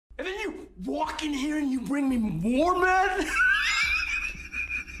And then you walk in here and you bring me more men?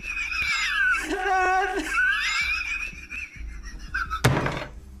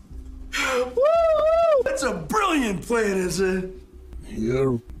 Woo! That's a brilliant plan, isn't it?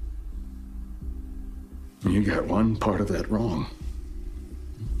 You got one part of that wrong.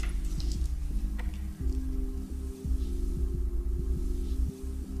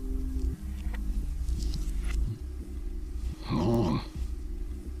 Wrong.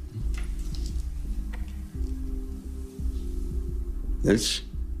 This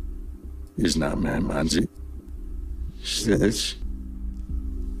is not man Manzi. This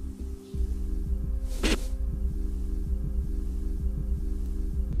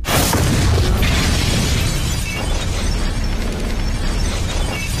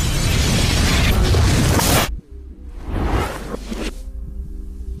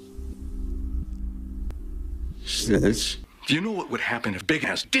Do you know what would happen if Big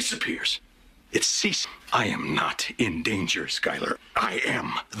Ass disappears? It ceases. I am not in danger, Skylar. I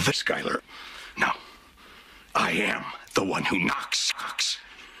am the Skylar. No, I am the one who knocks.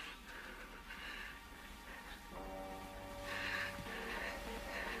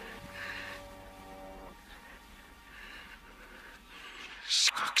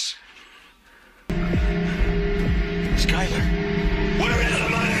 Sucks. Skylar, where is the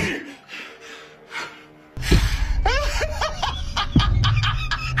money?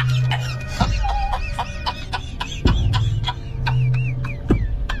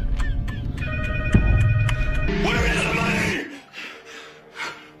 Where is the money?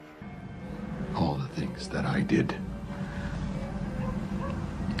 All the things that I did.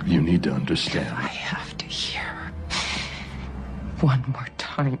 You need to understand. I have to hear one more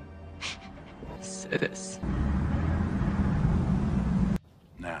time. Say this.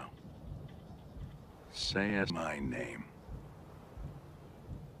 Now, say as my name.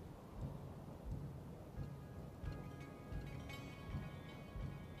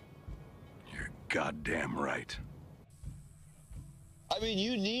 You're goddamn right. I mean,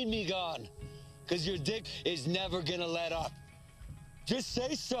 you need me gone, because your dick is never gonna let up. Just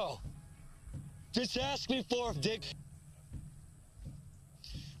say so. Just ask me for it, dick.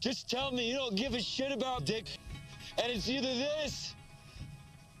 Just tell me you don't give a shit about dick, and it's either this,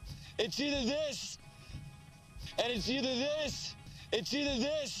 it's either this, and it's either this, it's either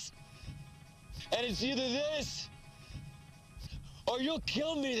this, and it's either this, or you'll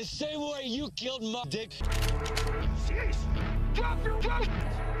kill me the same way you killed my dick. Jeez. Drop your gun!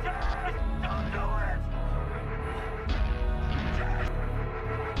 Don't do it!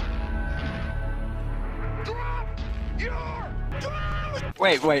 Drop your gun!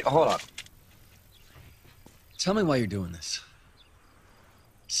 Wait, hold up. Tell me why you're doing this.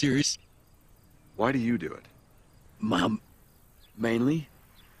 Serious? Why do you do it? Mom, mainly?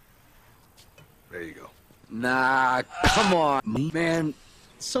 There you go. Nah, come on, man.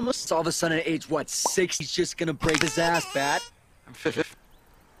 Someone all of a sudden at age, what, 6, he's just gonna break his ass, Bat? I'm 50.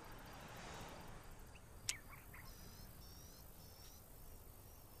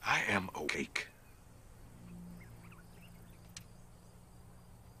 I am awake.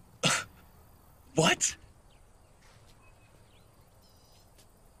 What?